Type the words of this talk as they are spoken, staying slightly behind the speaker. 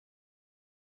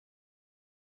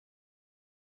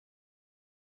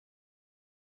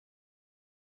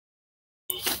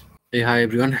Hey, hi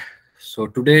everyone. So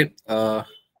today I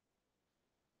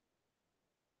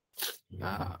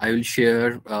will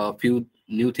share a few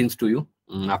new things to you.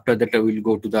 After that, I will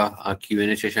go to the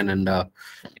Q&A session and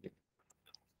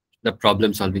the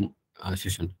problem solving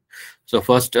session. So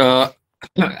first, I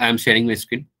am sharing my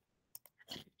screen.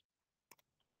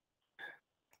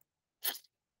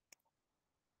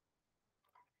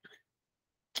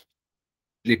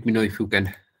 Let me know if you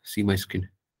can see my screen.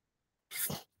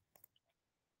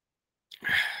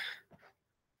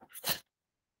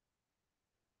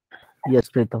 Yes,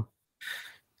 Pritam.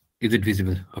 Is it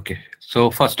visible? Okay. So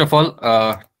first of all,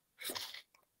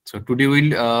 so today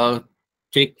we'll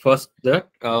take first the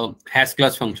hash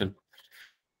class function.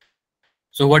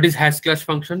 So what is hash class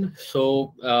function?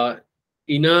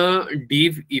 In a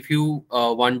div, if you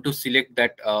want to select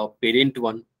that parent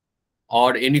one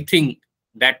or anything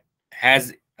that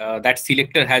has that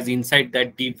selector has inside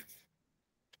that div,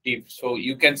 so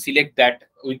you can select that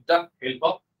with the help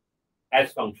of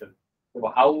hash function. So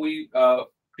how we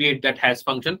create that hash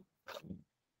function?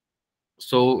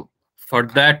 So for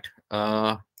that,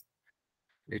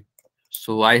 it,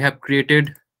 so I have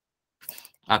created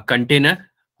a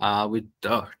container with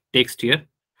text here.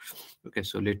 Okay,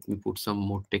 so let me put some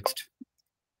more text.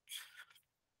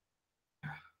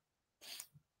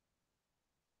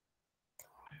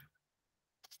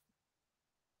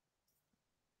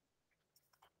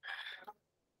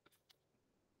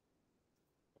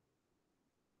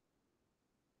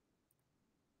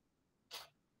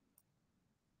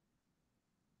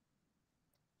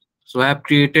 So I have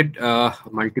created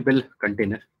multiple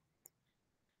container.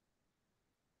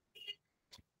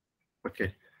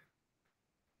 Okay.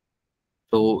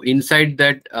 So inside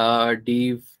that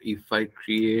div, if I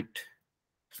create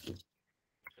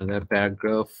another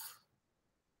paragraph,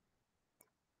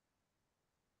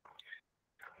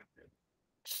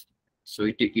 so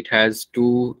it has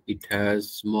two, it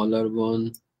has smaller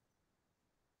one.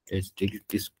 Let's delete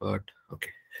this part.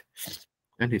 Okay,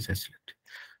 and it's a select.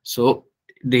 So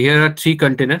here are three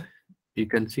container. You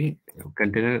can see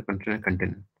container, container,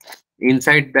 container.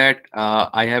 Inside that,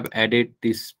 I have added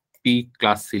this p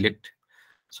class select.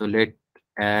 So let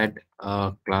add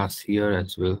a class here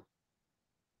as well.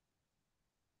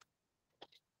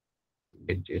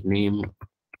 Get your name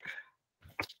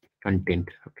content.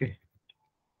 Okay,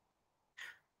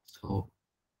 so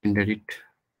enter it.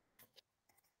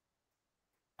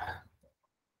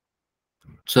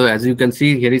 So as you can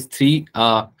see, here is three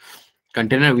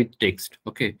container with text.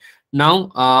 Okay,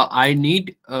 now I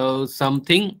need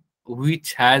something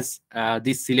which has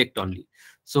this select only.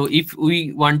 So if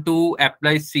we want to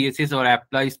apply CSS or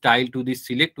apply style to this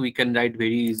select, we can write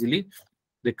very easily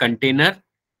the container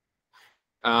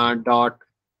dot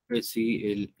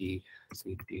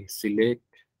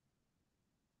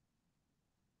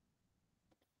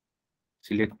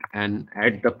select and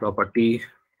add the property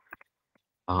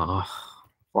uh,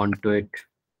 font to it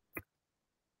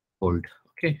bold.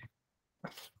 Okay,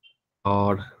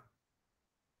 or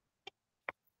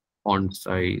font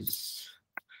size,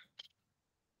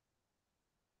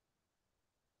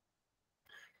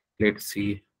 let's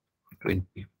see, 20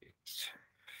 pixels.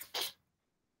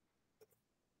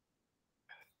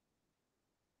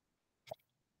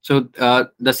 So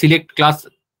the select class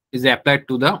is applied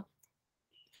to the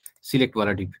select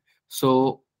variable.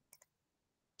 So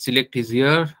select is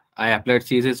here. I applied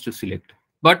CSS to select,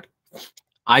 but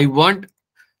I want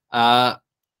uh,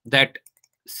 that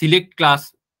select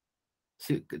class.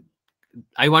 se-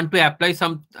 I want to apply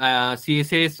some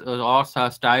CSS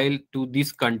or style to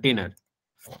this container.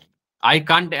 I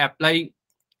can't apply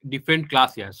different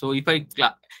class here. So if I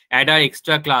add an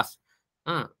extra class,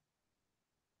 uh,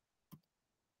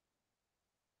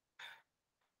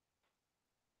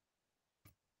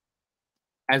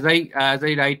 as I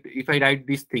write, if I write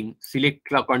this thing, select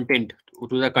content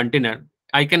to the container,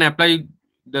 I can apply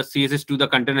the CSS to the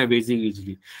container very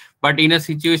easily. But in a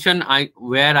situation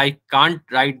where I can't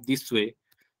write this way,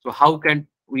 so how can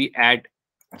we add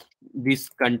this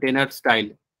container style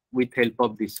with help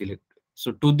of this select?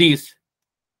 So to this,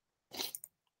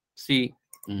 see,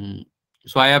 mm,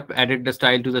 so I have added the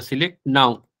style to the select.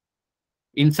 Now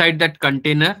inside that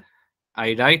container,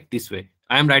 I write this way.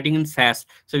 I am writing in SAS,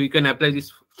 so you can apply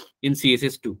this in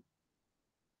CSS too.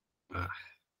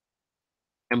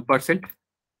 Ampersand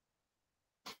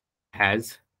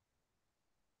has.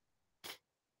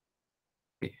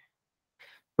 Okay.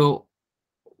 So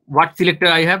what selector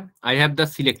I have? I have the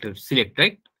selector, select,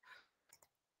 right?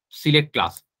 Select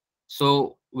class.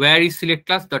 So where is select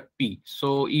class? Dot p.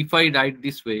 So if I write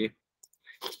this way,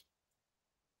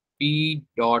 p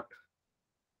dot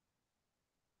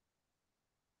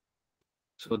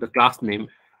So the class name,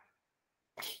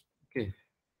 okay,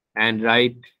 and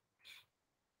write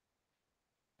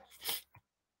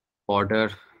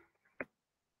border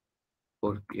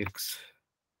for px.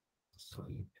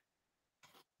 Sorry,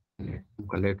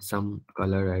 collect some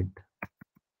color at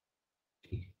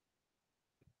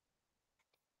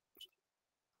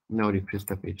now refresh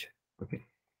the page. Okay.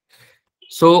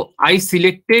 So I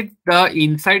selected the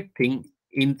inside thing,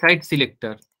 inside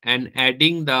selector, and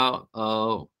adding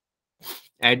the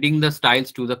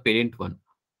styles to the parent one.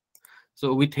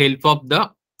 So with help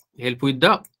with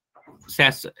the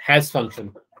SAS has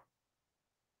function.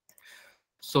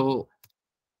 So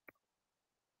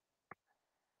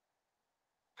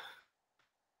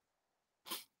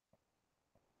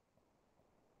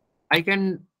I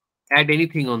can add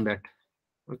anything on that.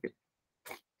 Okay.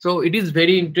 So it is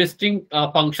very interesting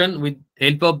function. With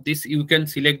help of this, you can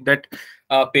select that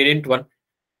parent one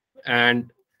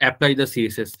and apply the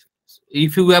CSS.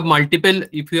 If you have multiple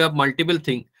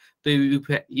thing, so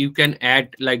you can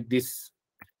add like this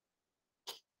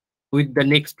with the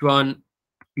next one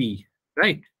P,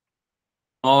 right?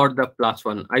 Or the plus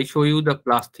one. I show you the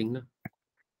plus thing, na?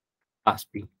 Plus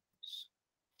P.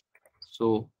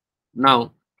 So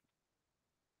now,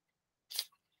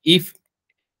 if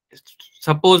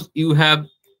suppose you have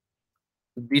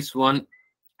this one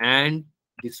and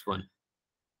this one,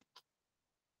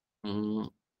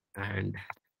 and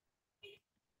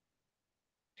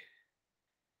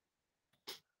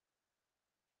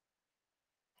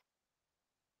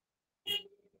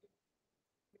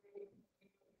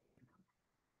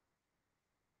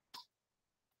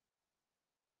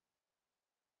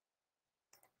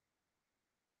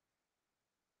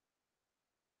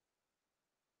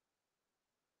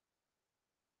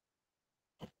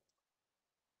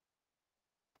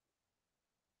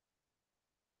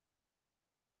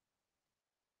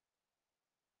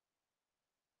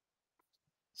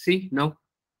see now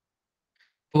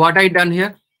what I done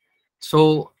here.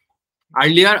 So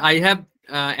earlier I have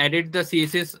added the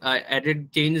CSS,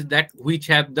 added change that which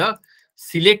have the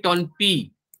select on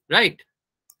P, right?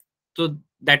 So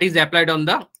that is applied on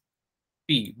the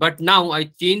P. But now I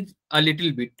change a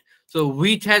little bit. So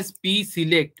which has P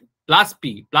select plus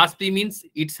P. Plus P means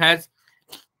it has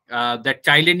that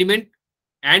child element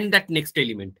and that next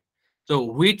element. So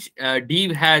which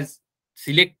div has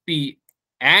select P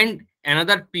and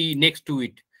another P next to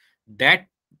it. That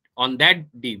on that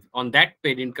div, on that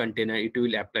parent container, it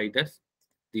will apply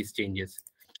these changes.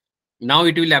 Now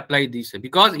it will apply this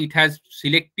because it has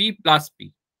select P plus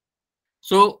P.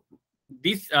 So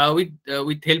this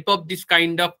with help of this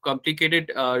kind of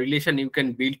complicated relation you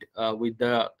can build with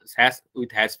the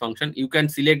hash function. You can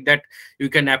select that, you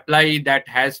can apply that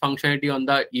hash functionality on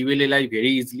the ULLI very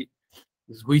easily,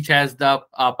 which has the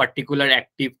particular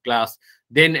active class,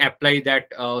 then apply that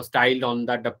style on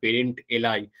the parent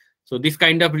li. So this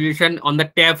kind of relation on the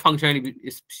tab functionality,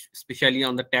 especially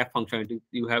on the tab functionality,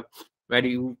 you have where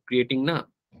you creating na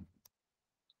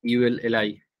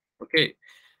ULLI. Okay,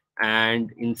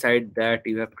 and inside that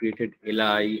you have created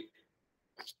li,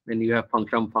 then you have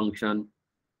function.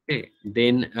 Okay,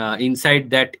 then inside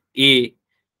that a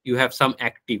you have some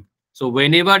active. So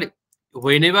whenever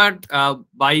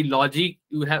by logic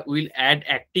you have will add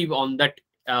active on that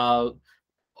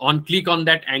on click on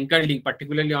that anchor link,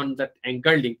 particularly on that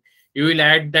anchor link, you will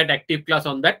add that active class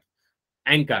on that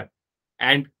anchor.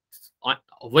 And on,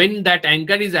 when that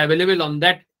anchor is available on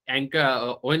that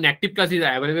anchor, when active class is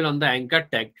available on the anchor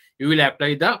tag, you will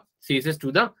apply the CSS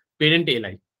to the parent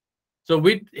li. So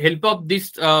with help of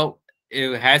this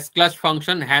has class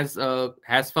function, has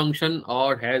function,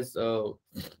 or has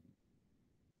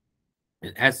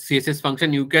CSS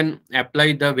function, you can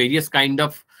apply the various kind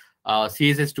of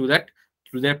CSS to that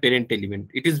through their parent element.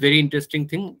 It is very interesting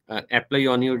thing. Apply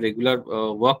on your regular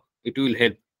work. It will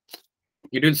help.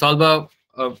 It will solve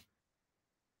a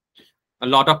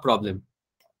lot of problem.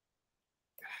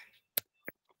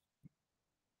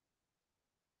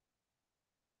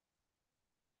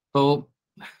 So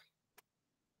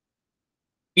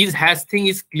is hash thing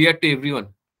is clear to everyone,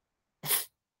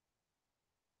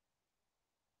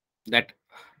 that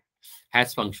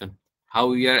hash function, how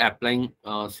we are applying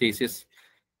CSS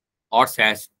or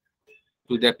SAS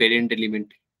to the parent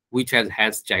element which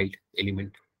has child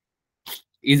element.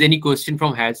 Is any question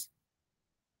from has?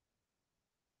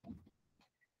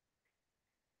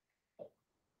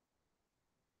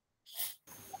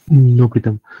 No,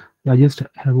 Pritam. I just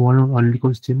have one only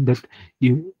question that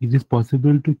is it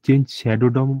possible to change shadow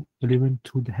DOM element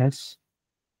through the hash?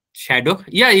 Shadow?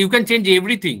 Yeah, you can change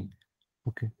everything.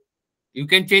 Okay. You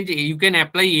can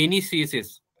apply any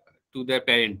CSS to their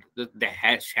parent. The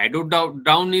shadow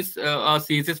down is a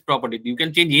CSS property. You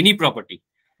can change any property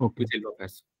with Okay. help of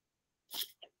hash.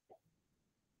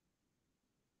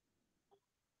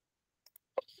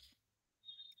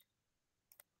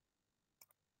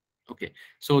 Okay,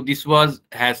 so this was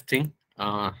hash thing.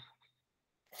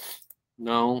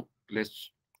 Now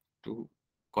let's do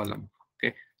column.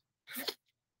 Okay,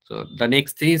 so the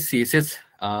next thing is CSS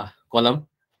column.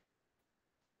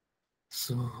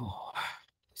 So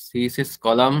CSS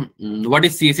column. What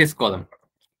is CSS column?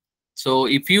 So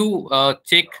if you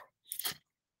check,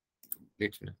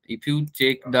 if you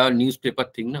check the newspaper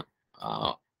thing,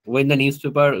 now, when the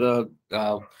newspaper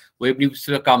web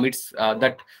newspaper commits,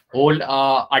 that whole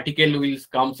article will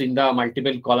comes in the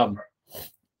multiple column,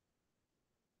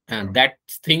 and that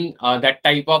thing, that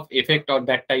type of effect or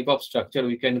that type of structure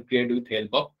we can create with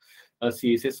help of a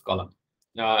CSS column.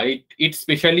 It's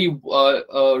specially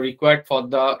required for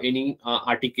the any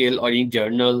article or any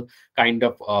journal kind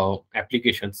of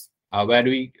applications, where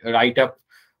we write up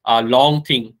a long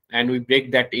thing and we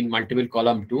break that in multiple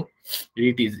column to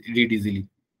read easily,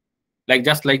 like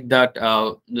just like that,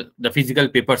 the physical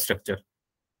paper structure.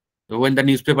 So when the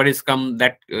newspaper is come,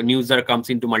 that newser comes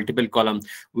into multiple columns,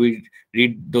 we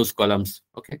read those columns.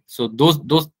 Okay, so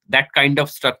those that kind of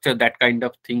structure, that kind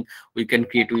of thing we can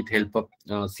create with help of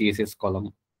CSS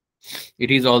column. It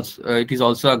is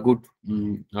also a good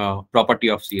property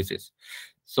of CSS.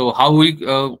 So how we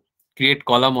create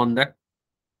column on that?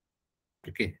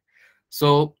 Okay,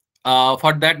 so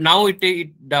for that, now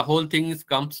the whole thing is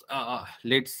comes.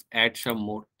 Let's add some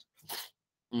more.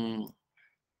 Mm,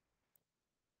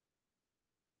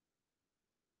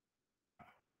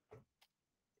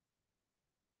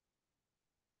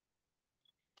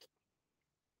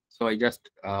 so I just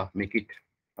make it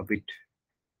a bit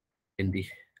in the.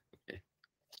 Okay.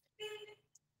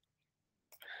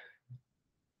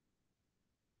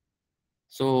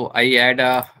 So I add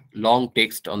a long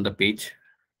text on the page,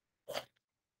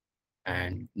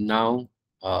 and now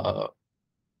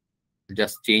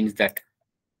just change that.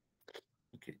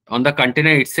 Okay. On the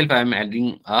container itself, I am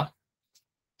adding a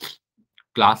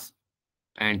class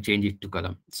and change it to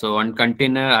column. So on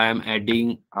container, I am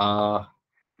adding a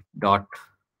dot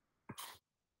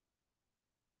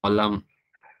column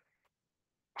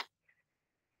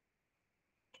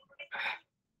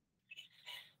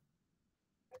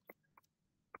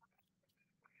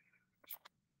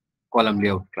column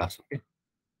layout class. Okay.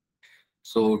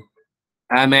 So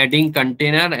I am adding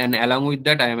container, and along with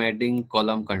that, I am adding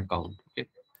column count. Okay.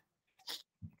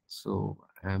 So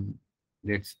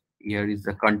let's here is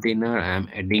the container. I am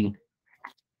adding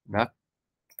the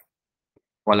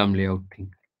column layout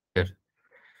thing here.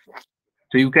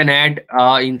 So you can add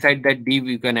inside that div,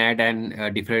 you can add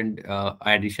an different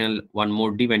additional one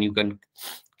more div, and you can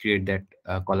create that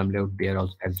column layout there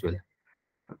also as well.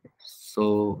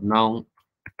 So now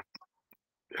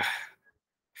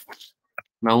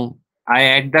I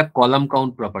add the column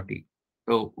count property.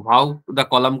 So how the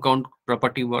column count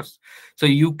property works? So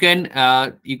you can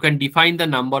define the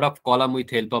number of column with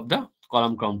help of the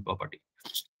column count property.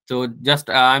 So just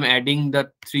I'm adding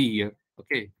the 3 here.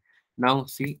 Okay. Now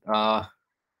see, the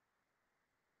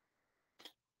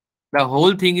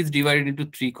whole thing is divided into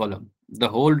 3 columns. The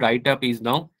whole write-up is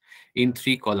now in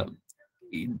 3 columns.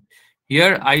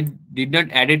 Here I did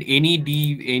not added any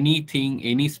div, anything,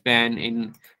 any span,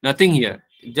 in nothing here.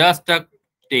 Just a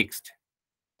text,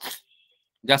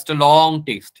 just a long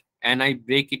text, and I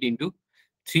break it into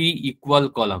 3 equal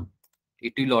column.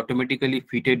 It will automatically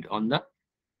fit it on the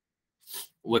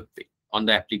web page, on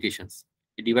the applications.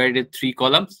 It divided 3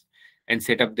 columns and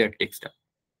set up their text.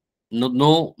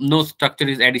 No structure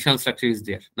is additional structure is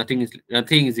there. Nothing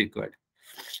is required.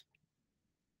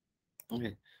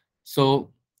 Okay.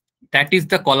 So that is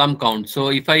the column count. So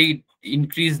if I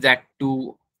increase that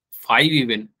to 5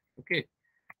 even, okay,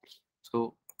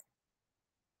 so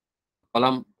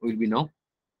column will be now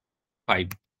 5.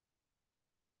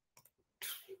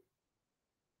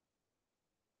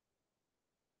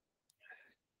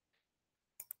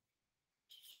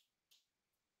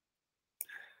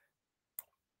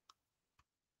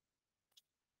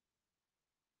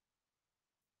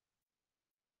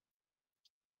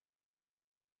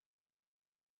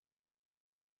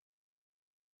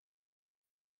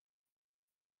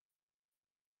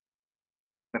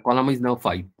 The column is now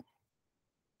 5.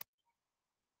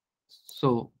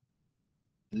 So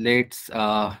let's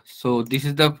so this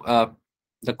is the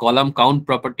column count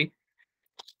property.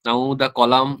 Now the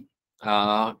column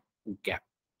gap.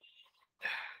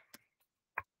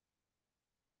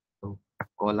 So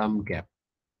column gap.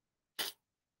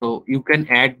 So you can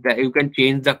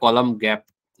change the column gap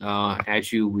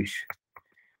as you wish.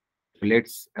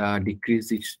 Let's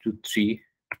decrease it to 3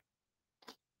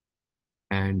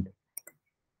 and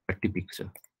 30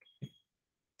 pixel.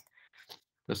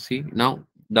 So see now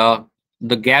the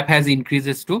gap has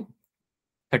increases to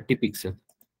 30 pixel.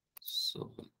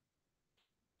 So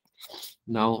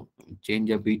now change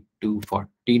a bit to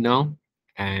 40 now,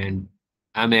 and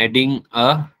I'm adding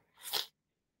a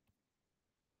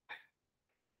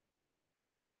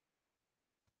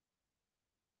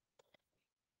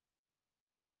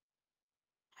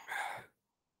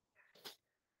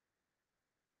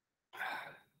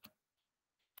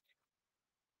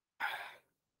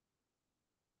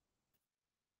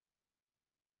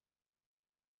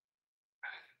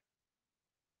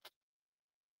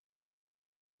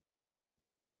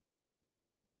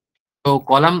so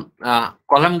column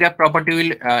gap property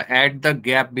will add the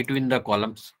gap between the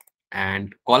columns.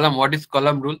 And column, what is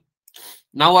column rule?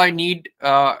 Now I need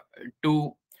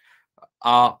to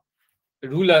uh,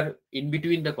 ruler in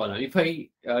between the column. If I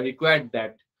require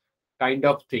that kind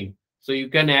of thing, so you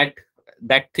can add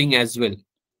that thing as well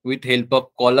with help of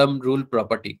column rule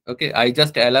property. Okay, I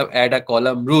just add a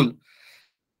column rule,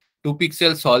 2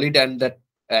 pixel solid, and that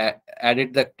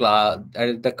added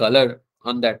the color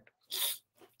on that.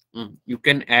 You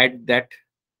can add that.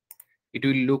 It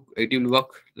will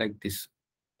work like this.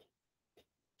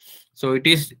 So it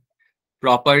is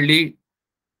properly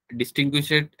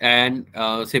distinguished and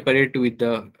separate with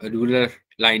the ruler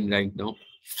line right now.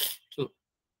 So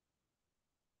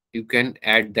you can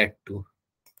add that too.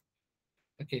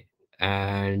 Okay,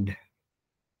 and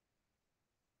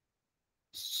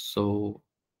so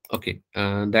okay,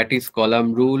 that is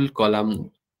column rule. Column,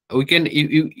 we can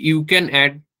you can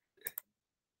add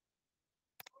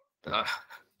uh,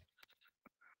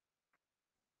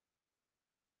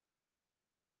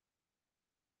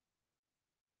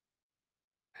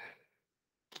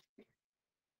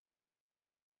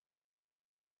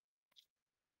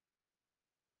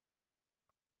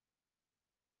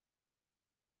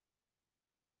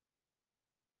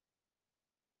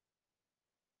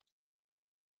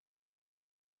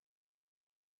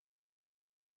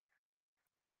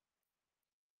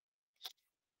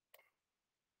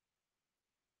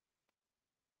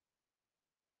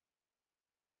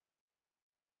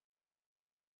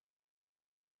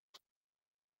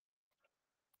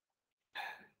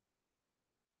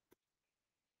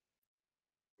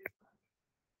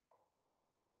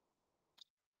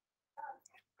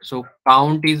 so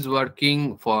count is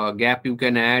working. For gap you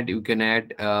can add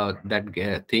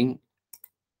that thing.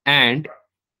 And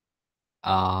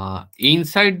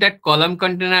inside that column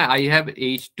container I have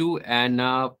h2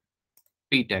 and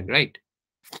p tag, right?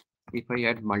 If I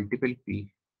add multiple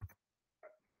p,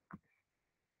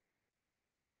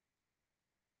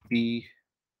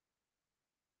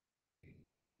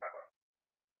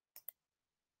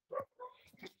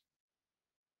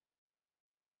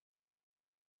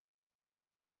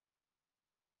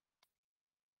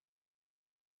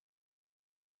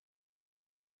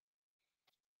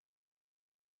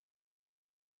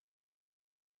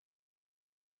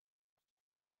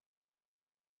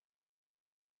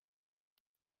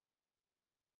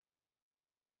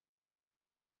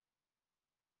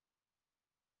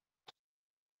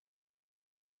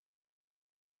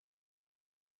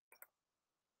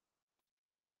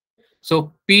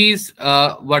 so p is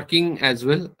working as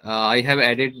well. I have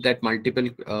added that multiple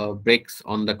breaks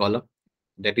on the column,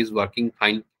 that is working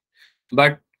fine.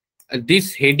 But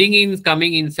this heading is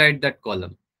coming inside that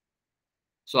column,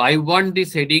 so I want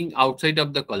this heading outside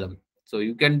of the column. So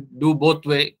you can do both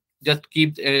way. Just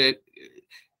keep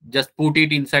just put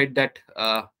it inside that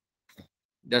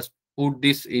just put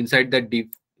this inside the div.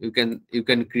 You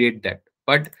can create that.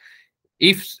 But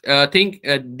if think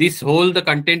this whole the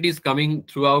content is coming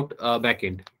throughout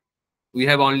backend, we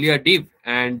have only a div,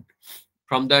 and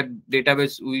from the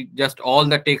database we just all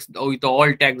the text with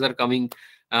all tags are coming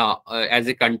as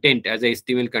a content, as a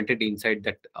HTML content inside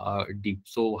that div.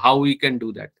 So how we can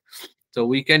do that? So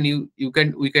we can do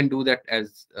that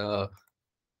as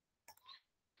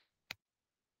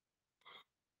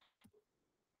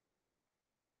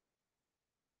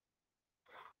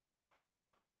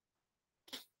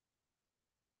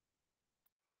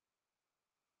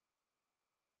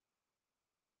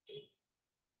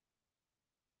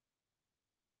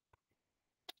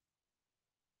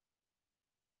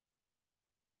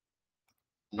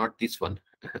not this one.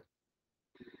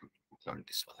 Not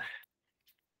this one.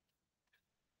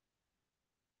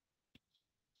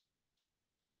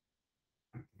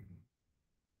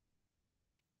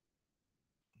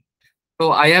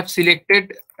 So I have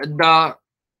selected the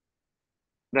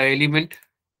element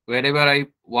wherever I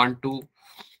want to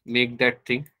make that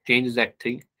thing, change that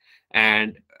thing,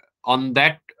 and on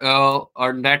that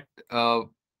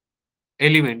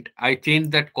element, I change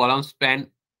that column span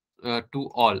to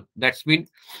all. That's mean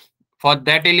for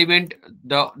that element,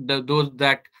 the those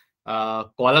that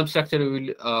column structure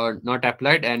will not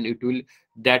applied, and it will,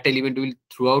 that element will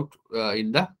throughout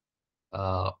in the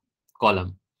uh,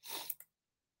 column.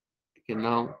 Okay,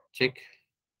 now check.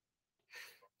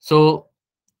 So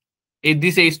if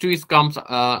this H2 is come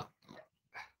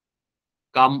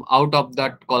out of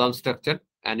that column structure,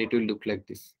 and it will look like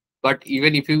this. But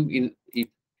even if if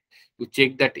you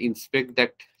check that, inspect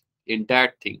that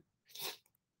entire thing,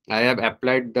 I have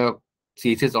applied the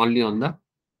CSS only on the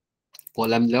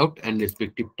column layout and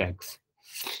respective tags.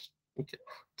 Okay.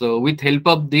 So with help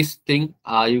of this thing,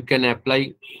 you can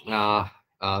apply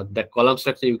that column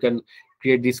structure. You can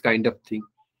create this kind of thing.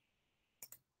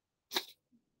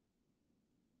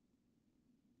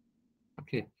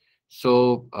 Okay.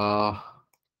 So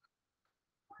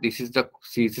this is the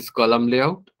CSS column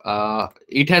layout.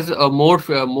 It has a more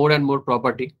and more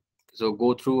property. So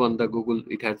go through on the Google.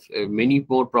 It has many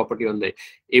more property on the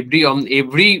everything.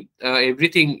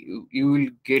 You will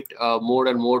get more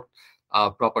and more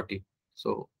property.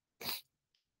 So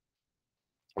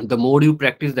the more you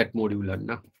practice, that more you learn.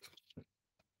 Now,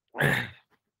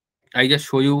 I just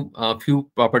show you a few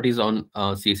properties on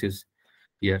CSS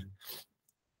here.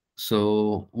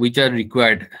 So which are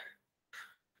required,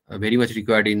 very much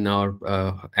required in our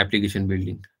application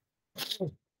building.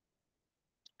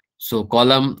 So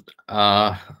column.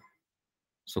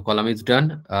 So column is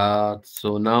done.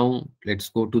 So now let's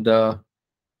go to the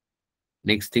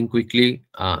next thing quickly.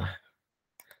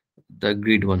 The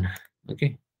grid one.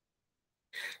 Okay.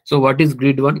 So what is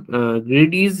grid one?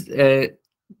 Grid is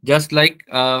just like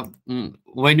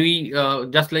when we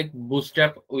just like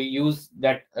Bootstrap, we use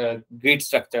that grid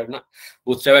structure. Na?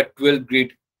 Bootstrap at 12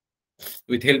 grid.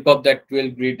 With help of that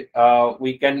 12 grid,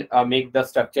 we can make the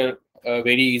structure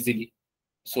very easily.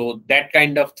 So that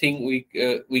kind of thing we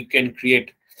can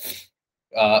create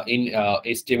in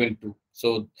HTML2.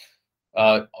 So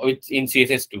it's in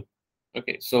CSS2.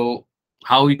 Okay, so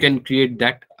how we can create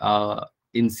that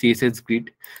in CSS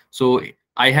grid? So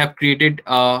I have created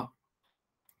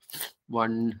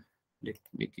one. Let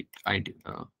me make it ID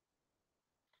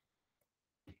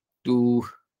 2,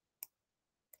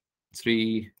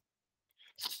 3,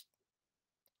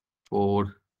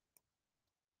 4,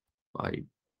 5,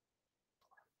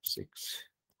 6,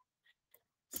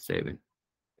 7,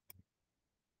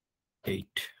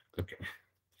 8. Okay,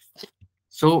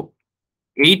 so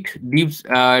 8 divs,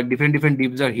 different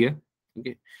divs are here.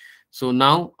 Okay, so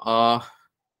now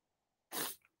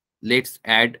let's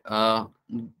add a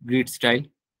grid style.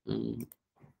 Mm,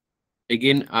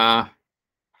 Again,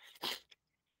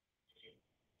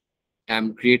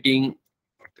 I'm creating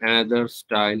another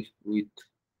style with,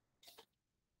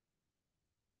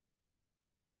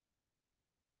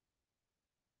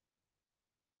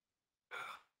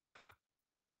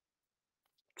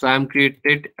 so I'm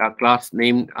created a class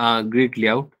named grid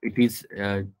layout. It is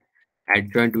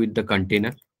adjoined with the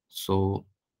container. So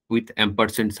with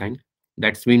ampersand sign,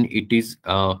 that's mean it is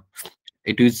on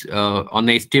the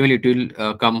HTML, it will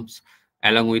comes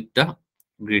along with the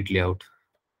grid layout.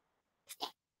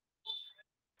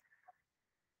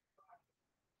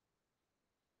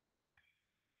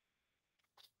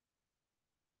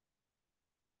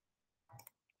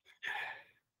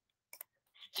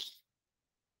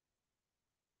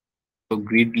 So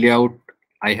grid layout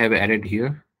I have added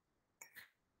here,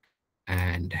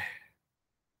 and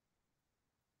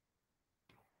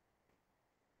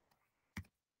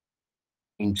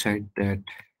inside that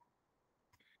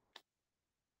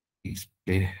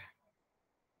display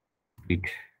grid.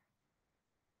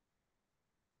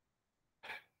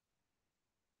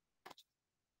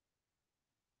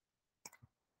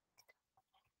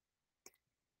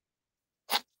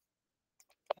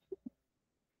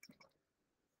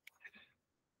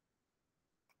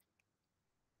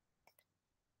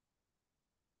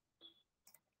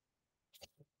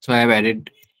 So I have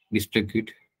added display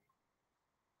grid.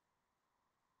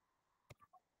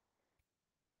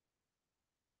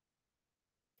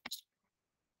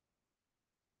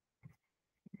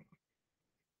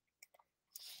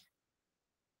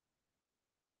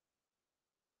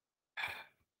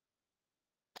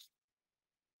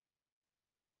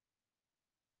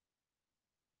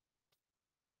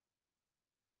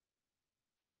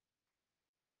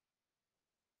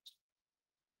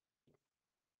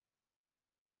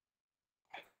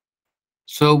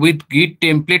 So with grid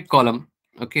template column,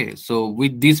 okay, so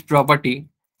with this property,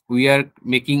 we are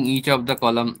making each of the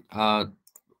column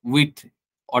with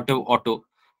auto.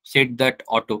 set that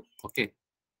auto. Okay.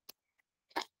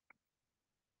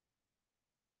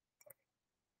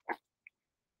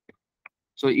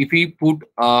 So if we put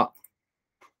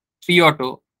 3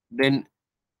 auto, then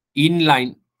in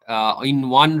line, in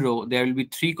one row there will be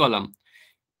 3 column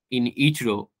in each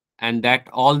row, and that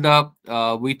all the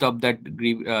width of that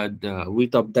the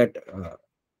width of that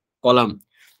column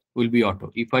will be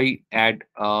auto. If I add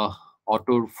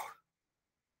auto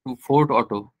to fourth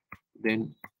auto,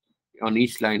 then on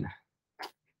each line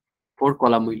 4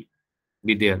 column will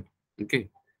be there. Okay.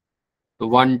 So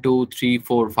 1, 2, 3,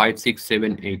 4, 5, 6,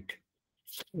 7, 8.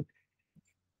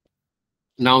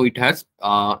 Now it has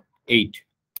 8.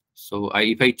 So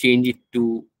if I change it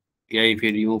to, yeah, if I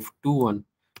remove 2 1,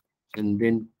 and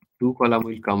then 2 column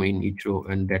will come in each row,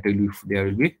 and that will be, there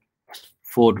will be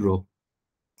 4 row.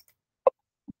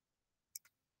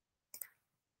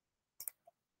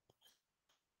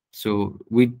 So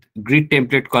with grid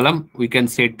template column, we can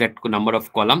set that number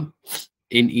of column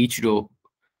in each row.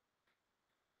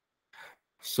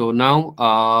 So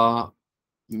now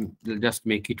we'll just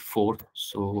make it 4.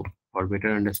 So for better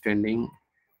understanding,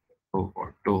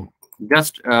 to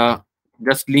just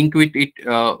link with it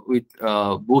with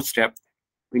Bootstrap.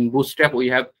 In Bootstrap, we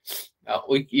have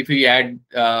if we add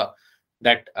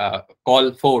that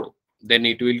call 4, then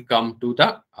it will come to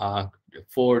the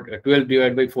 12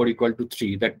 divided by 4 equal to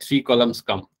 3. That 3 columns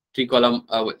come. 3 column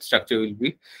structure will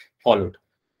be followed.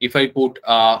 If I put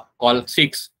call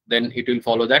 6, then it will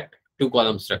follow that 2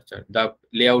 column structure. The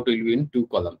layout will be in 2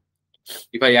 column.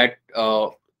 If I add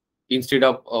instead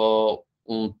of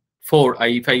 4,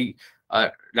 if I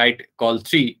write call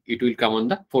 3, it will come on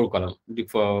the 4 column.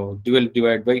 For 12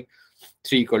 divided by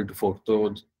 3 equal to 4.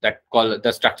 So that call,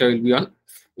 the structure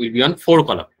will be on 4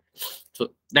 column.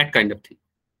 So that kind of thing.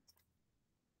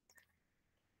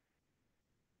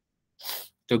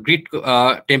 So grid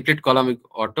template column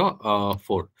auto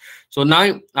 4. So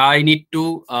now I need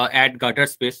to add gutter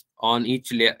space on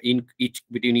each layer, in each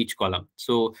between each column.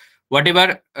 So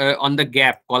whatever on the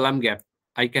gap, column gap,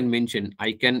 I can mention,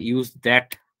 I can use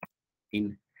that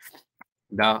in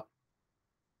the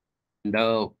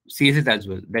CSS as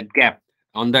well. That gap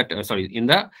on that sorry, in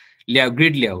the layout,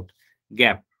 grid layout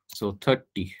gap. So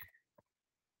 30.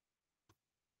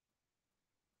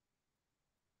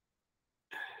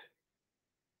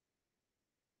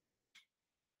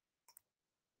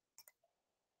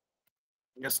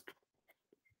 Just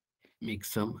make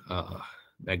some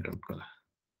background color.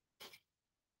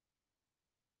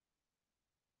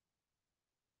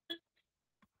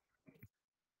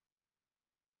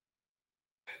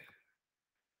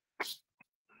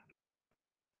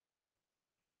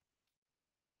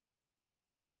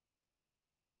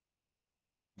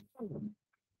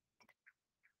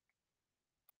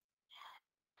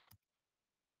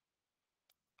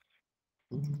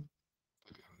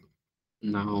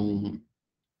 Now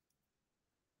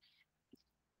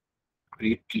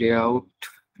grid layout.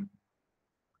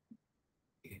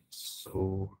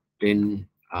 So then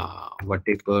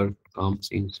whatever comes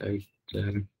inside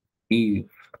the div,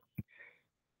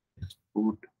 just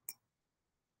put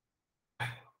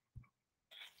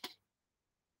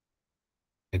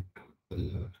black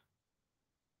color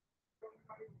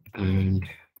and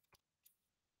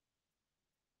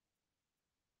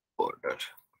border.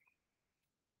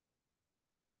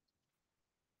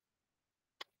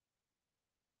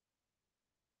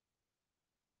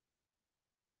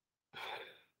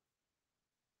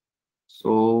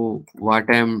 So what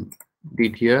I'm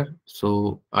did here,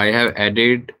 so I have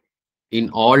added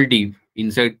in all div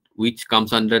inside which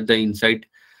comes under the inside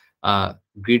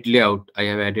grid layout, I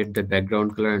have added the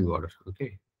background color and border.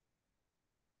 Okay.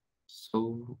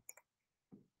 So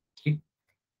okay,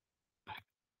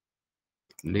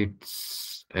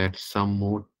 let's add some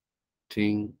more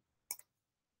thing.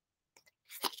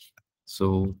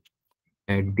 So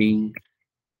adding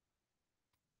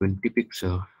 20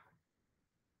 pixel.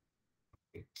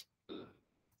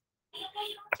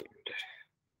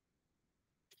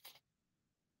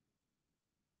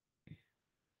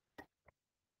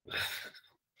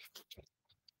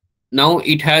 Now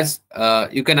it has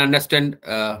you can understand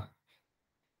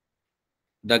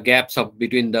the gaps of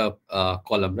between the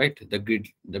column, right? The grid,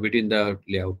 the between the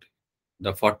layout.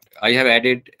 The I have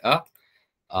added a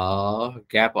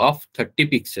gap of 30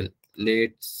 pixel.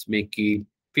 Let's make it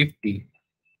 50.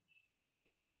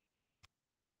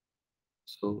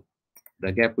 So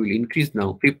the gap will increase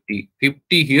now. 50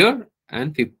 here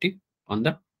and 50 on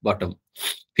the bottom.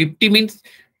 50 means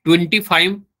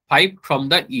 25 5 from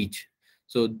the each.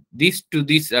 So these to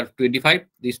these are 25,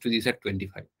 these to these are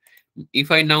 25.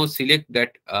 If I now select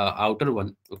that outer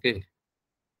one, okay,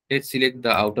 let's select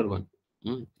the outer one.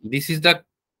 This is the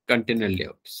container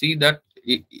layout. See that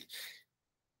it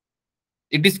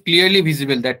is clearly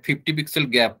visible that 50 pixel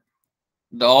gap,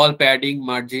 the all padding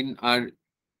margin are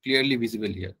clearly visible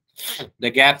here. The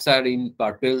gaps are in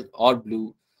purple or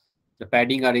blue, the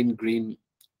padding are in green,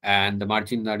 and the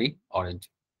margin are in orange.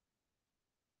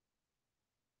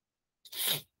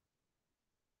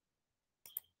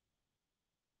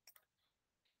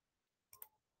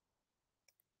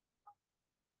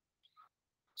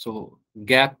 So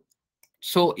gap.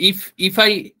 So if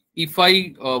I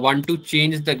want to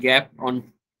change the gap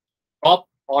on top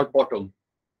or bottom,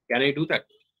 can I do that?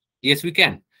 Yes, we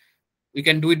can. We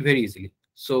can do it very easily.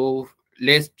 So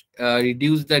let's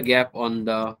reduce the gap on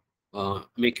the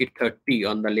make it 30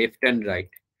 on the left and right,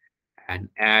 and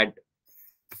add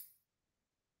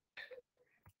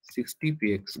 60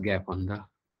 px gap on the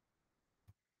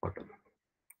bottom.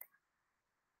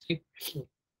 See?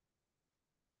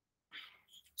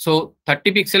 So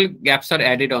 30 pixel gaps are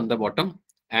added on the bottom,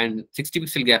 and 60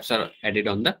 pixel gaps are added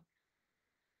on the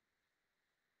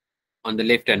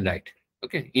left and right.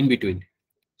 Okay, in between.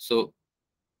 So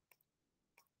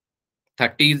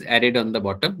 30 is added on the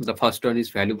bottom. The first one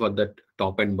is value for the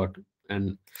top and bottom,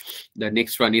 and the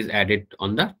next one is added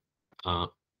on the uh,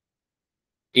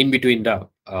 in between the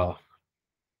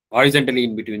horizontally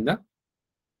in between the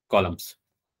columns.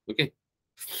 Okay,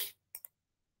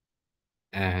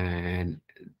 and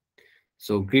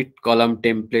so grid column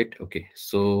template. Okay,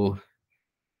 so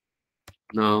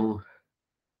now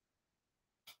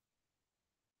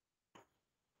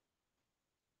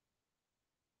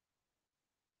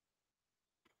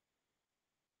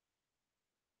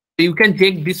you can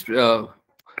check this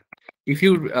if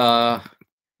you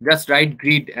just write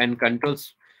grid and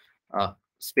controls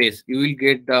space, you will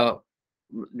get the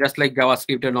just like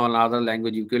JavaScript and all other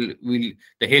language. You will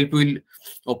the help will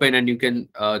open, and you can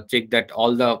check that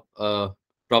all the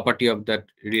property of that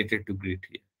related to grid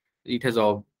here. It has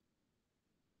all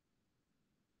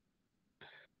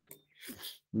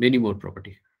many more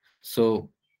property. So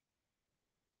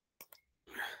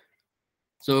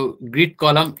grid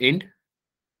column end.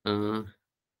 Uh,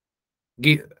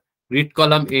 grid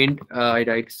column end. I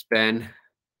write span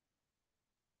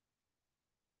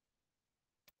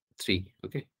 3.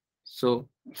 Okay. So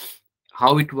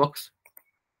how it works?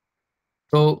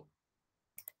 So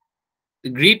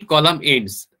grid column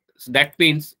ends. So that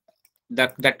means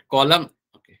that column.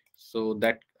 Okay. So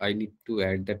that I need to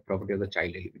add that property of the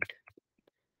child element.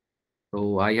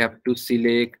 So I have to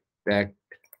select that.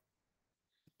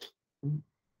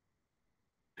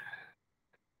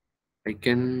 I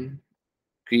can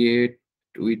create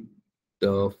with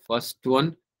the first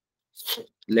one.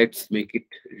 Let's make it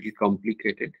really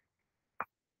complicated.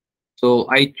 So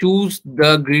I choose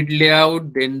the grid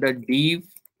layout, then the div,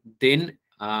 then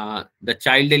the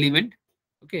child element.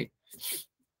 Okay.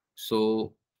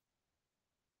 So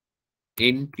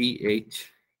nph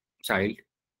child.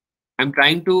 I'm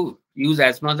trying to use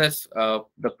as much as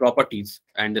the properties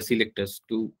and the selectors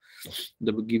to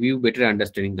give you better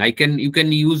understanding. You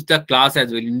can use the class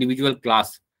as well, individual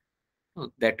class.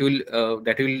 That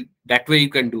way you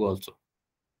can do also.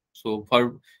 So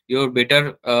for your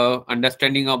better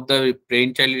understanding of the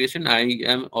parent child relation, I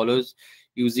am always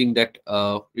using that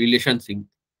relation thing.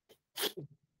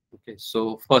 Okay,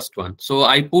 so first one. So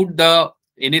I put the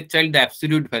nth child the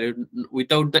absolute value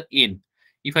without the n.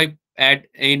 If I add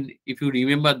n, if you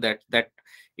remember that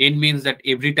n means that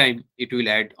every time it will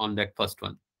add on that first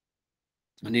one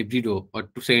on every row, or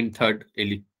to say in third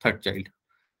child.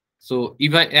 So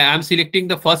if I am selecting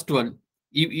the first one,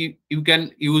 you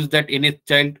can use that nth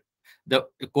child, the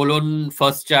colon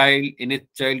first child,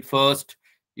 nth child first.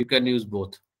 You can use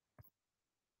both.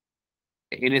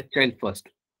 Nth child first.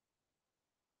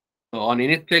 So on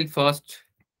nth child first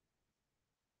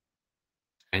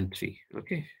and 3.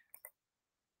 Okay.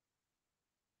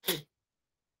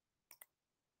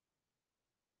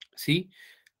 See,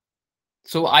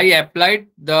 so I applied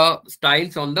the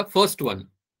styles on the first one.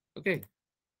 Okay.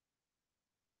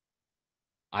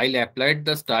 I'll applied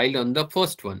the style on the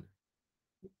first one.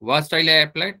 What style I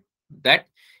applied? That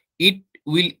it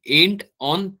will end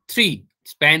on 3,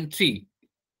 span 3.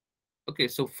 Okay,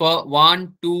 so for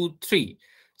 1, 2, 3.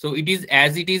 So it is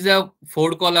as it is a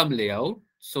 4-column layout.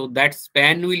 So that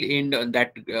span will end on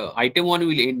that item 1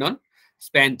 will end on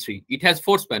span 3. It has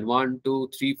 4 span, 1, 2,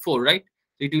 3, 4, right?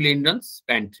 So it will end on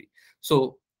span 3.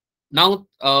 So now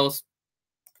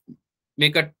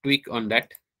make a tweak on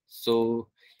that. So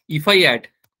if I add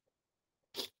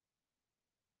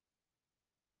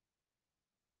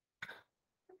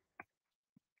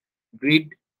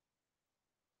grid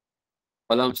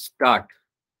column start,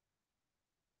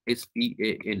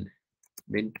 SPAN,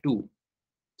 then 2.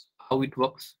 How it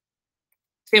works?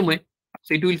 Same way.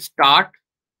 So it will start.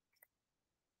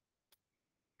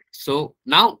 So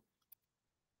now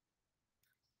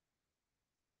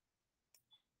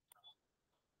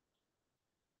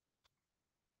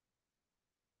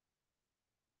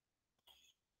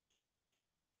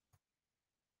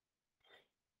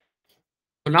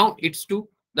it's 2.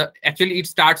 The actually it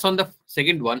starts on the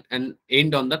second one and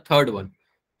end on the third one.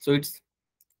 So it's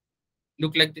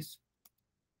look like this.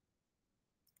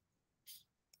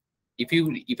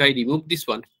 If I remove this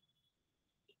one,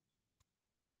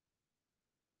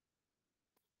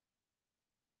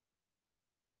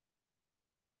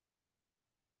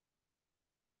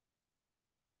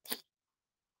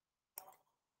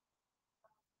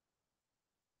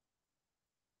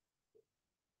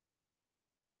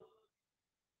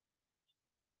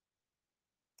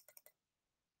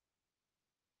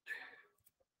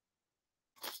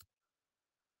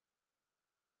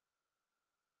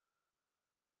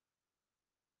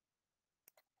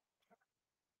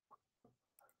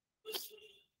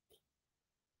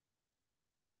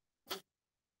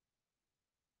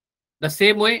 the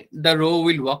same way the row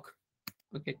will work.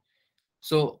 Okay.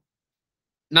 So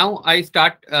now I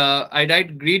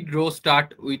write grid row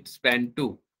start with span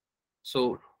 2.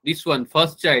 So this one,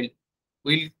 first child,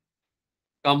 will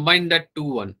combine that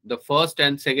two one, the first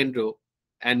and second row,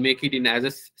 and make it in as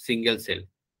a single cell.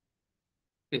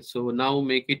 Okay, so now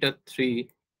make it a 3.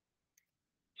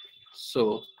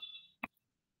 So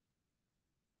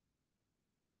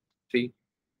 3.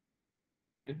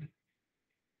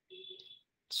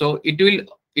 So it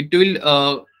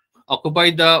will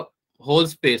occupy the whole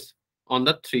space on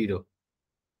the 3 row.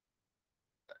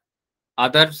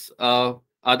 Others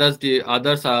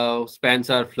spans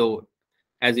are flow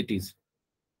as it is.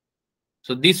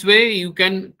 So this way you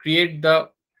can create the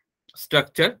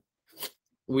structure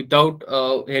without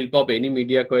help of any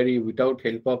media query, without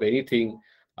help of anything,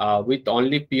 with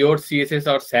only pure CSS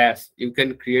or SAS, you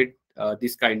can create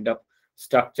this kind of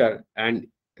structure and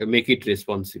make it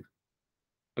responsive.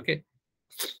 Okay.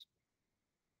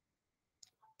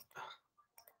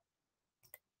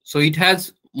 So it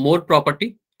has more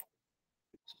property.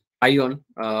 Eye on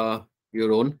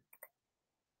your own.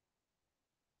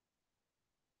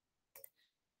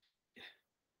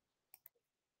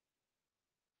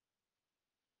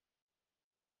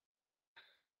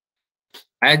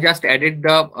 I just add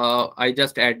the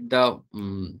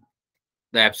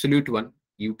absolute one.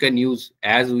 You can use,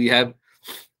 as we have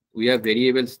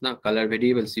variables now, color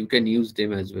variables, you can use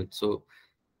them as well. So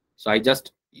I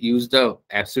just use the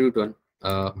absolute one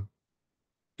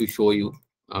to show you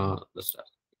the stuff.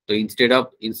 So instead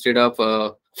of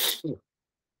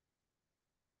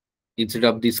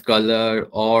this color,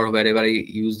 or wherever I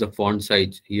use the font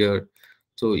size here,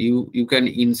 so you can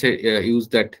insert use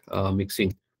that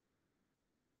mixing.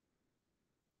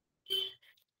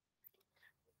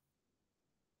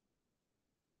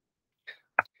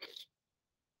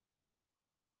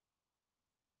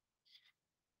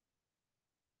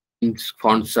 In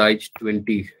font size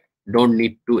 20, don't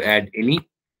need to add any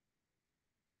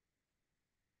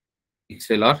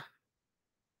pixel or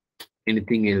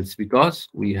anything else, because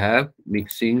we have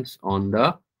mixings on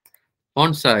the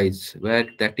font size, where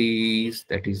that is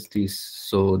this.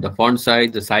 So the font size,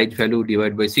 the size value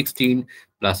divided by 16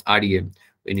 plus REM.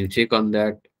 When you check on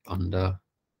that, on the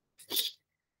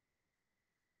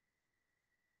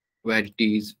where it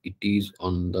is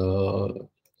on the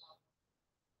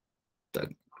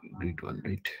grid one,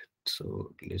 right?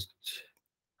 So let's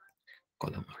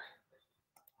column,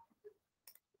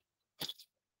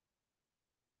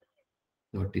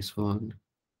 not this one,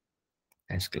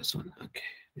 S class one. Okay,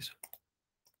 this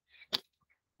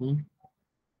one.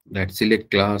 That select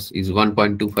class is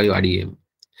 1.25 REM.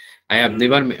 I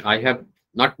have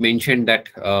not mentioned that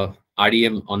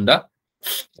REM on the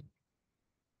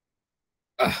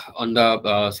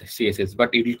CSS,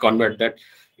 but it will convert that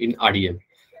in REM.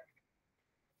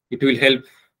 It will help.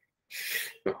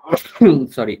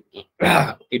 Sorry,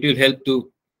 it will help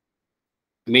to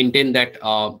maintain that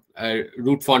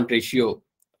root font ratio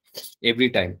every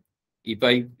time. If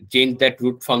I change that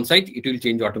root font size, it will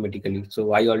change automatically.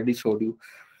 So I already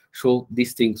show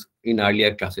these things in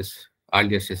earlier classes,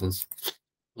 earlier sessions.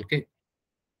 Okay.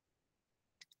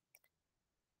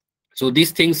 So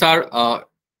these things are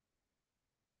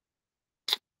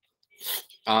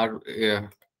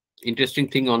interesting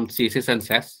thing on CSS and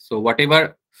SAS. So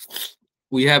whatever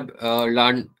we have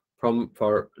learned from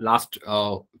for last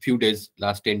few days,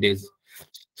 last 10 days.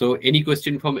 So any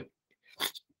question from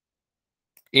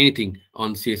anything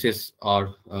on CSS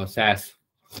or SAS?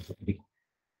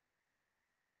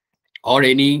 or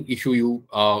any issue you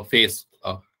face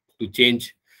to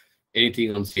change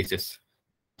anything on CSS.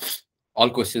 All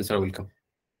questions are welcome.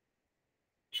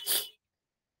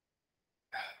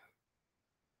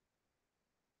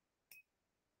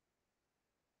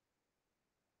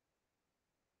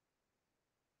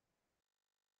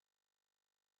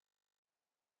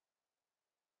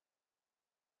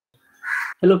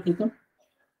 Hello, Pritam.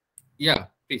 Yeah,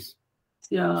 please.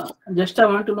 Yeah, just I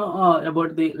want to know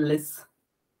about the less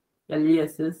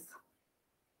LESS.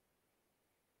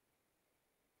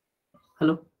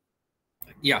 Hello.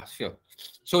 Yeah, sure.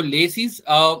 So lace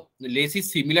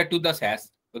is similar to the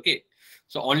SAS. Okay.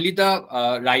 So only the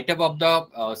write up of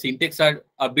the syntax are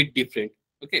a bit different.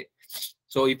 Okay.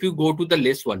 So if you go to the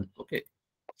lace one, okay.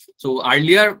 So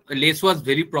earlier lace was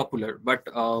very popular, but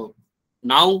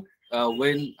now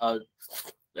when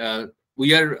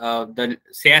we are the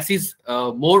SAS is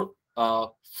more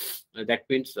that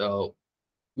means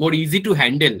more easy to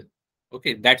handle.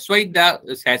 Okay, that's why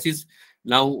the SAS is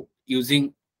now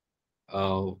using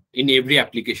in every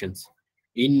applications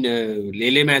in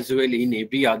Lelem as well, in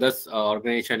every others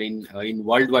organization in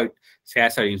worldwide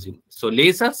SAS are using. So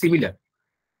lays are similar.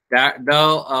 That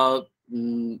the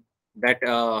mm, that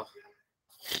uh,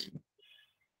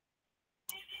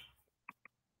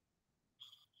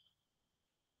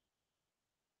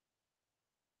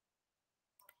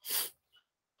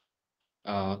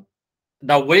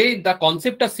 the way the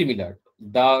concept are similar.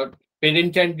 The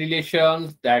parent-child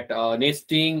relations, that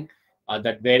nesting,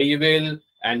 that variable,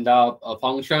 and the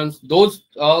functions. Those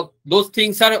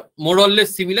things are more or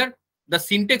less similar. The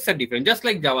syntax are different, just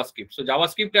like JavaScript. So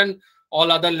JavaScript and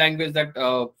all other language that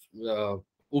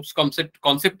oops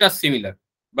concept are similar,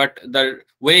 but the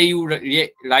way you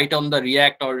write on the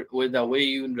React or with the way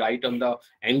you write on the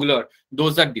Angular,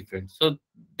 those are different. So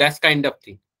that's kind of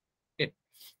thing. Okay.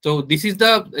 So this is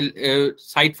the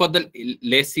site for the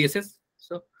less CSS.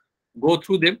 So go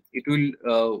through them. It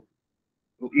will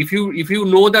if you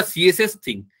know the CSS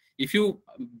thing, if you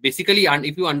basically and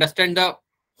if you understand the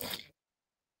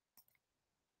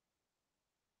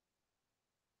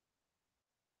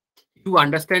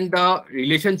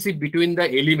relationship between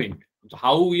the element, so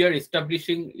how we are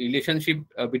establishing relationship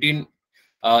between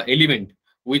element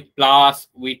with plus,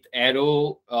 with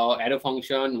arrow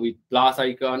function, with plus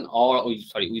icon, or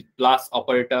sorry, with plus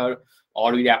operator,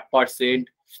 or with %.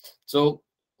 So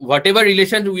whatever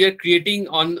relation we are creating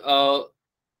on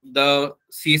the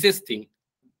CSS thing,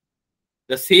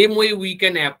 the same way we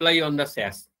can apply on the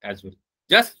SAS as well.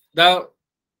 Just the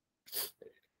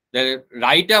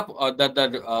write up or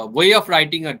the way of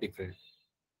writing are different.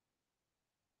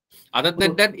 Other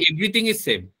than Oh, that, everything is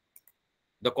same.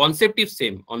 The concept is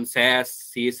same on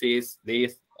SAS, CSS,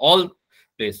 this all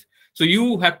place. So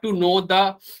you have to know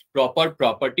the proper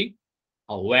property,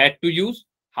 where to use,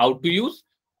 how to use.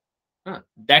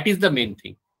 That is the main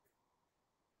thing.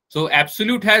 So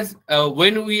absolute has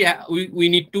when we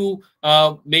need to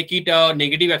make it a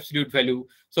negative absolute value.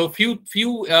 So few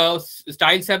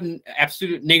styles have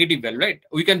absolute negative value, right?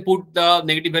 We can put the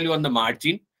negative value on the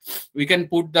margin. We can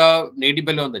put the negative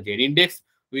value on the Z index.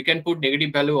 We can put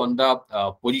negative value on the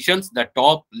positions, the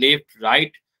top, left,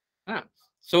 right. Uh,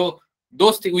 so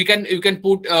those things we can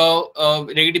put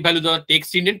negative values on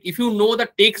text indent. If you know the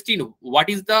text in what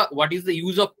is the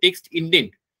use of text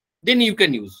indent, then you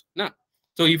can use.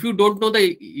 So if you don't know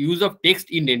the use of text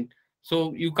indent,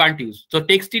 so you can't use. So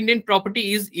text indent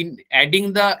property is in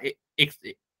adding the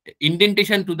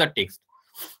indentation to the text.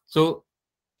 So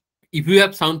if you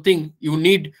have something, you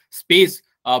need space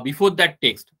before that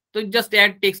text. So just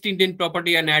add text indent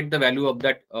property and add the value of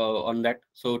that on that.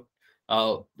 So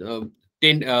uh, uh,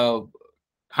 10,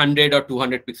 100 or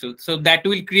 200 pixels. So that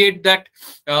will create that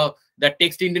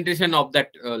text indentation of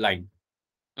that line.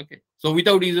 Okay. So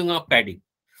without using a padding.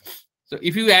 So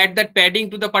if you add that padding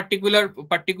to the particular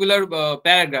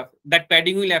paragraph, that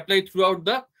padding will apply throughout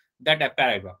the that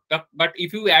paragraph. But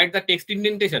if you add the text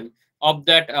indentation of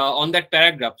that on that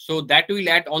paragraph, so that will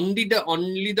add only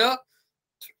the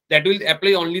that will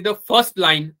apply only the first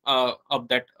line of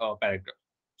that paragraph.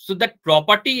 So that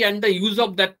property and the use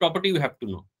of that property you have to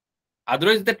know.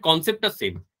 Otherwise, that concept is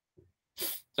same.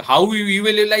 So how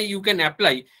ULLI you can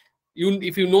apply,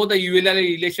 if you know the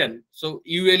ULLI relation, so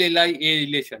ULLI a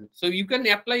relation, so you can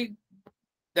apply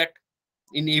that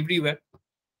in everywhere.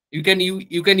 You can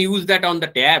use that on the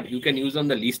tab, you can use on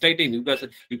the list item,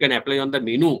 you can apply on the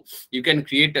menu, you can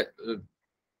create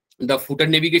the footer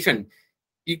navigation,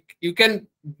 you can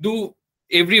do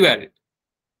everywhere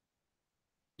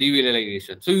the ULLI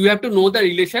relation. So you have to know the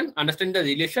relation, understand the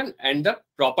relation and the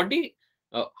property,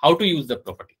 how to use the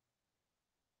property.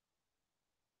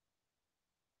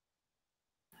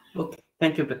 Okay.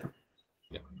 Thank you, Pratham.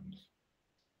 Yeah.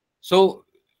 So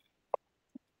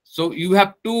you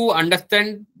have to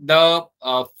understand the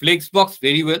Flexbox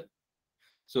very well.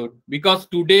 So because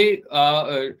today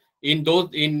in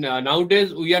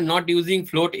nowadays we are not using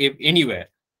float anywhere.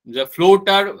 The float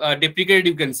are deprecated,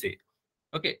 you can say.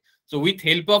 Okay. So with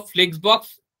help of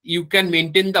Flexbox, you can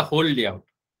maintain the whole layout.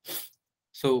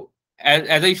 So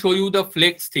as I show you the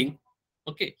flex thing,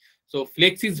 okay. So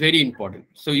flex is very important.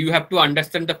 So you have to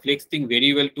understand the flex thing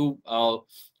very well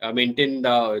to maintain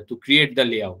to create the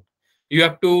layout. You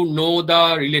have to know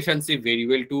the relationship very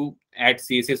well to add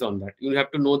CSS on that. You have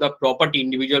to know the property,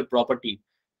 individual property.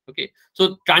 Okay.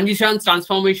 So transitions,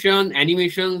 transformation,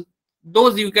 animation,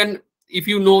 those you can, if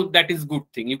you know, that is good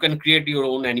thing. You can create your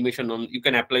own animation on. You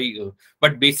can apply.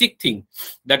 But basic thing,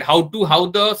 that how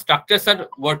the structures are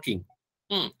working.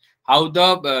 How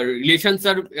the relations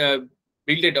are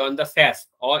built it on the SAS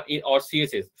or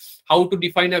CSS. How to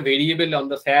define a variable on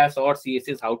the SAS or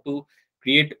CSS. How to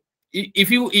create.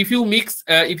 If you mix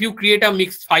if you create a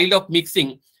mixed file of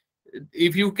mixing,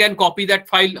 if you can copy that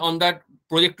file on that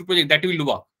project to project, that will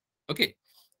work. Okay.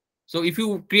 So if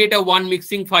you create a one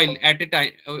mixing file at a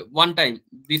time, one time,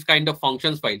 these kind of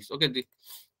functions files. Okay.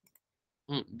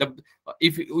 The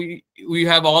if we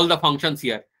have all the functions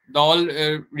here, the all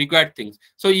required things,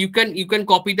 so you can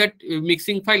copy that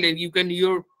mixing file and you can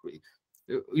your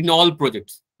in all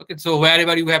projects. Okay, so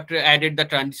wherever you have to added the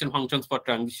transition functions for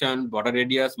transition, border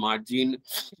radius, margin,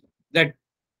 that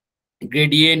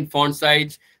gradient, font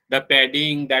size, the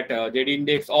padding, that z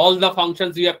index, all the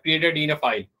functions you have created in a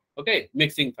file. Okay,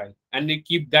 mixing file, and you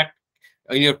keep that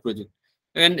in your project.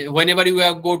 And whenever you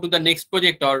have go to the next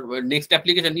project or next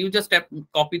application, you just have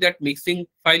copy that mixing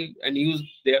file and use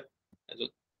there as well.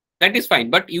 That is fine,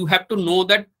 but you have to know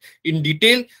that in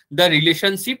detail the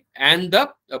relationship and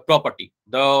the property,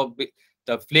 the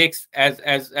flex,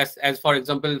 as for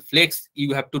example flex,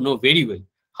 you have to know very well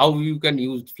how you can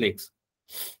use flex.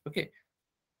 Okay.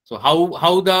 So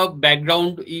how the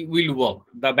background will work,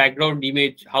 the background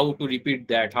image, how to repeat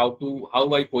that, how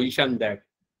I position that.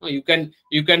 You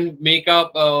can make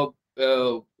up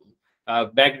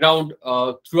background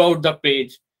throughout the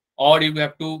page, or you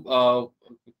have to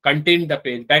contain the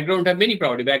page. Background have many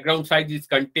properties. Background size is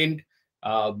content,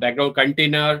 background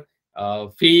container,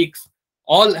 fix,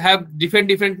 all have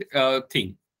different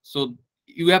thing. So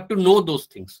you have to know those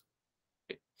things.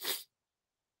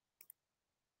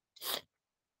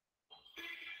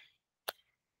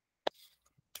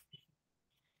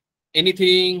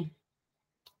 Anything?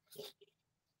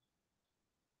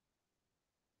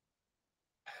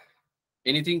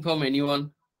 Anything from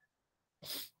anyone?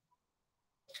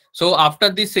 So after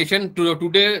this session,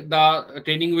 today the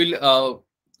training will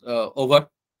over.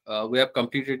 We have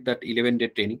completed that 11-day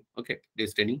training. Okay,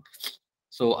 this training.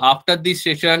 So after this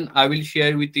session, I will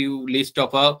share with you list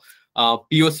of a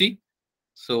POC.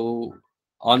 So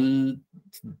on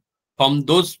from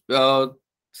those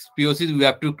POCs, we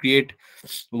have to create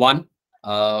one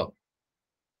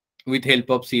with help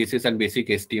of CSS and basic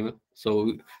HTML.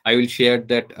 So I will share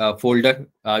that folder.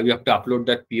 You have to upload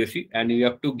that POC and you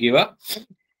have to give a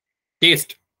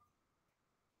test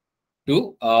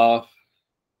to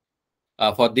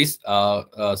for this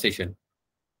session.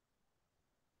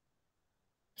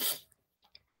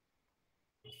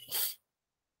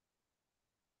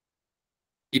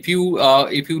 If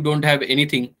you don't have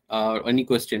anything any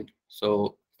question,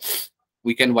 so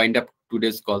we can wind up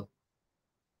today's call.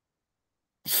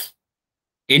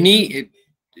 Any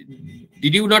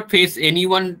did you not face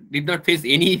anyone did not face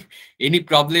any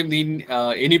problem in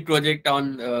any project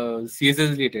on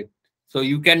CSS related? So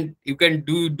you can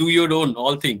do your own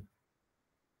all thing.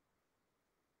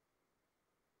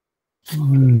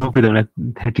 No, Vedant,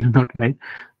 that is not right.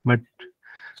 But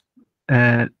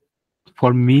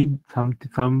for me,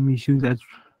 some issues are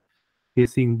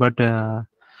facing, but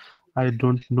I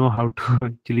don't know how to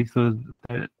actually. So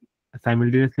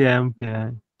simultaneously, I am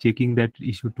checking that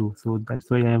issue too. So that's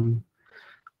why I am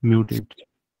muted.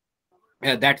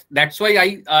 Yeah, that's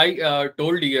why I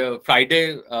told you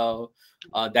Friday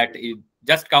that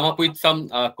just come up with some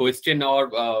question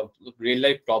or real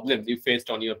life problems you faced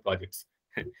on your projects.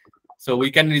 So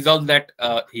we can resolve that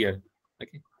here.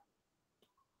 Okay.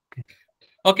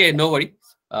 Okay, no worries.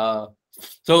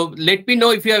 So let me know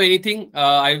if you have anything.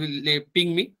 I will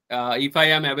ping me. If I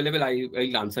am available, I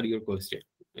will answer your question.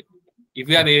 Okay. If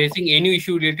you are facing any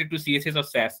issue related to CSS or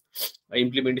SAS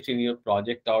implementation in your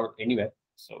project or anywhere,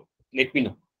 so let me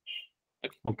know.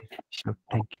 Okay, sure.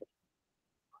 Thank you.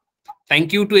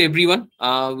 Thank you to everyone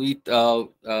with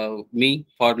me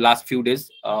for last few days.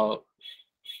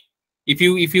 If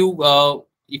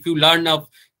you learn a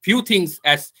few things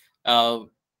as on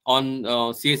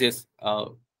CSS,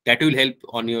 that will help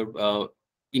on your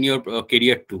in your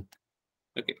career too.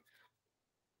 Okay.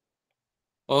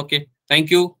 Okay.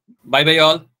 Thank you. Bye bye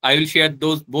all. I will share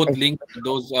those both links,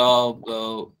 those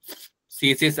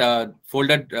CSS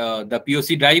folder, the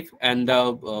POC drive and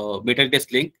the metal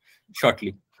test link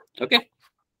shortly. Okay.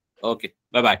 Okay.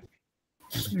 Bye bye.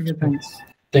 Okay, thanks.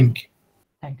 Thank you.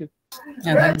 Thank you.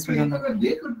 Yeah, thanks, Vedanta.